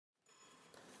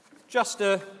Just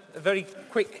a very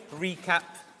quick recap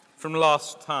from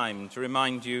last time to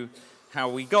remind you how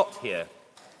we got here.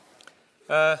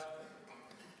 We're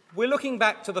looking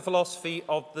back to the philosophy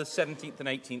of the 17th and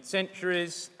 18th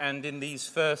centuries, and in these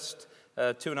first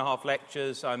 2.5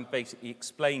 lectures, I'm basically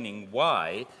explaining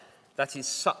why that is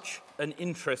such an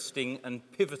interesting and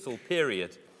pivotal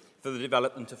period for the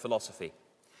development of philosophy,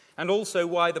 and also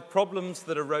why the problems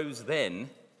that arose then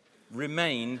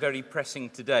remain very pressing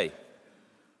today.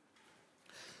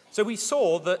 So we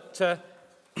saw that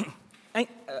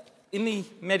in the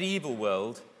medieval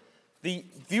world, the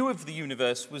view of the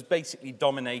universe was basically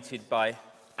dominated by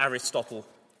Aristotle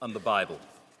and the Bible.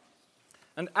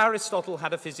 And Aristotle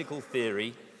had a physical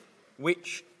theory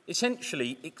which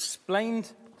essentially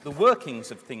explained the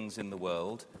workings of things in the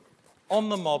world on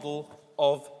the model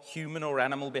of human or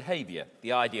animal behavior.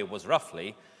 The idea was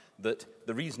roughly that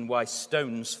the reason why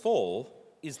stones fall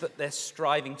is that they're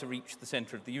striving to reach the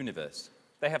center of the universe.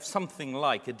 They have something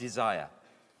like a desire.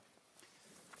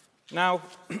 Now,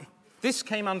 this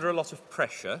came under a lot of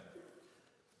pressure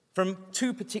from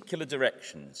two particular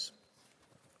directions.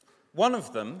 One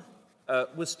of them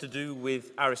was to do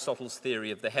with Aristotle's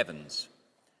theory of the heavens.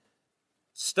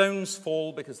 Stones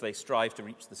fall because they strive to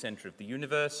reach the center of the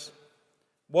universe.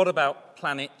 What about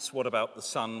planets? What about the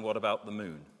sun? What about the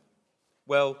moon?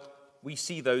 Well, we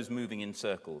see those moving in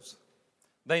circles.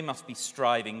 They must be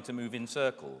striving to move in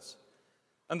circles.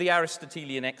 And the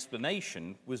Aristotelian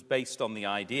explanation was based on the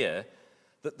idea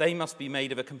that they must be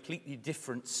made of a completely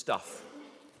different stuff,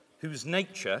 whose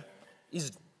nature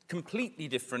is completely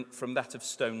different from that of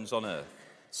stones on Earth.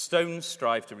 Stones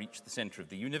strive to reach the center of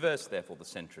the universe, therefore the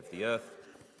center of the Earth.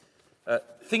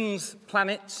 Things,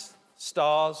 planets,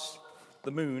 stars,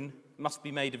 the moon, must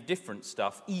be made of different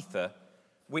stuff, ether,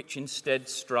 which instead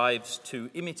strives to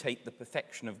imitate the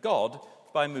perfection of God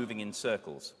by moving in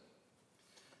circles.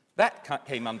 That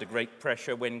came under great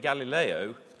pressure when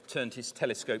Galileo turned his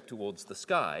telescope towards the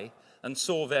sky and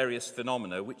saw various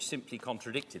phenomena which simply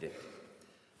contradicted it.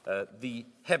 The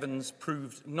heavens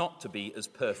proved not to be as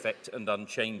perfect and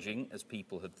unchanging as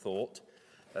people had thought.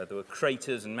 There were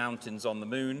craters and mountains on the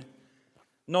moon.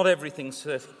 Not everything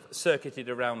circuited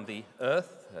around the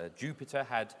Earth. Jupiter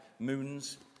had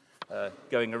moons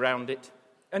going around it.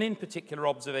 And in particular,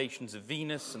 observations of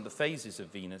Venus and the phases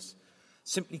of Venus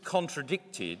simply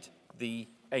contradicted the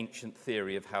ancient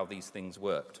theory of how these things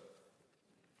worked.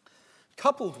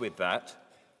 Coupled with that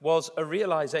was a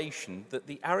realization that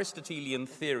the Aristotelian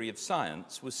theory of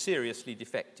science was seriously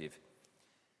defective.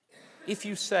 If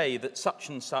you say that such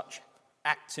and such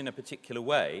acts in a particular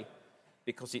way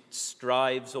because it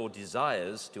strives or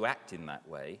desires to act in that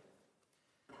way,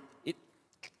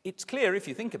 it's clear, if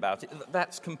you think about it, that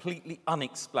that's completely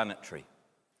unexplanatory.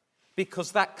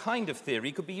 Because that kind of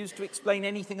theory could be used to explain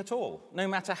anything at all. No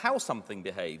matter how something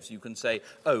behaves, you can say,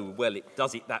 oh, well, it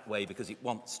does it that way because it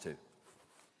wants to.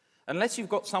 Unless you've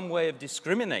got some way of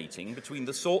discriminating between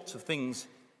the sorts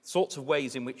of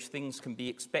ways in which things can be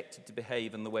expected to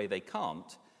behave and the way they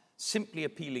can't, simply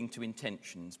appealing to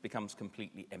intentions becomes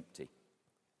completely empty.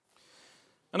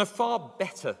 And a far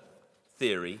better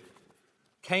theory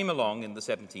came along in the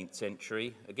 17th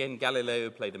century. Again, Galileo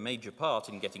played a major part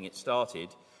in getting it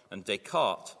started, and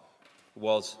Descartes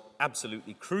was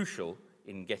absolutely crucial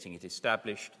in getting it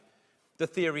established. The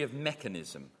theory of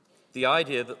mechanism, the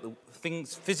idea that the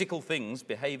physical things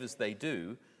behave as they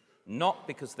do, not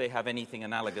because they have anything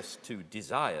analogous to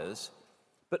desires,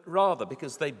 but rather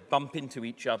because they bump into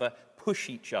each other, push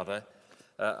each other,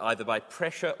 either by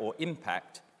pressure or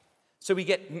impact. So we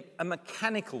get a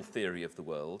mechanical theory of the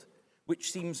world,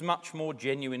 which seems much more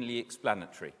genuinely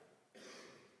explanatory.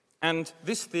 And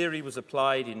this theory was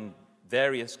applied in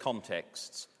various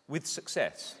contexts with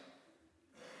success.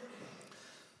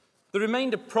 There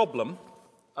remained a problem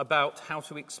about how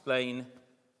to explain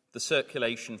the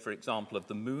circulation, for example, of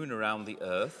the moon around the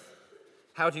Earth.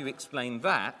 How do you explain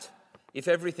that if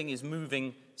everything is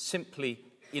moving simply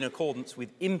in accordance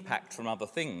with impact from other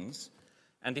things,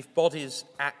 and if bodies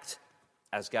act,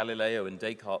 as Galileo and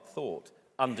Descartes thought,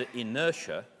 under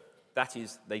inertia? That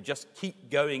is, they just keep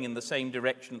going in the same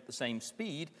direction at the same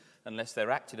speed unless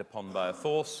they're acted upon by a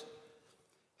force.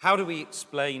 How do we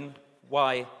explain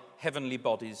why heavenly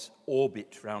bodies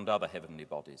orbit around other heavenly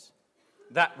bodies?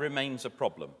 That remains a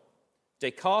problem.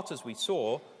 Descartes, as we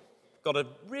saw, got a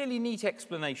really neat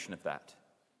explanation of that.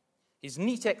 His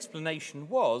neat explanation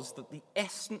was that the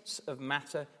essence of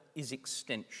matter is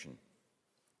extension.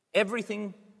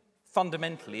 Everything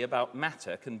fundamentally about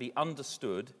matter can be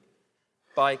understood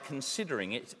by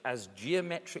considering it as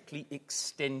geometrically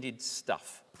extended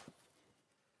stuff.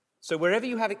 So wherever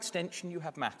you have extension, you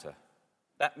have matter.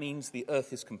 That means the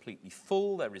Earth is completely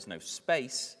full, there is no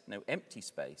space, no empty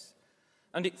space.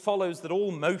 And it follows that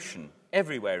all motion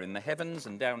everywhere in the heavens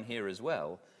and down here as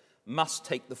well must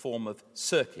take the form of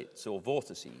circuits or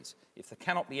vortices. If there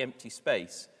cannot be empty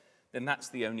space, then that's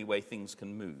the only way things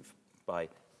can move, by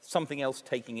something else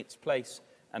taking its place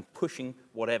and pushing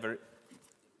whatever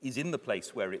is in the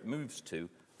place where it moves to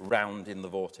round in the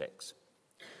vortex.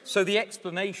 So the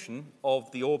explanation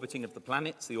of the orbiting of the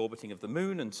planets, the orbiting of the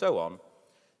moon, and so on,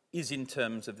 is in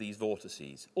terms of these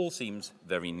vortices. All seems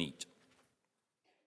very neat.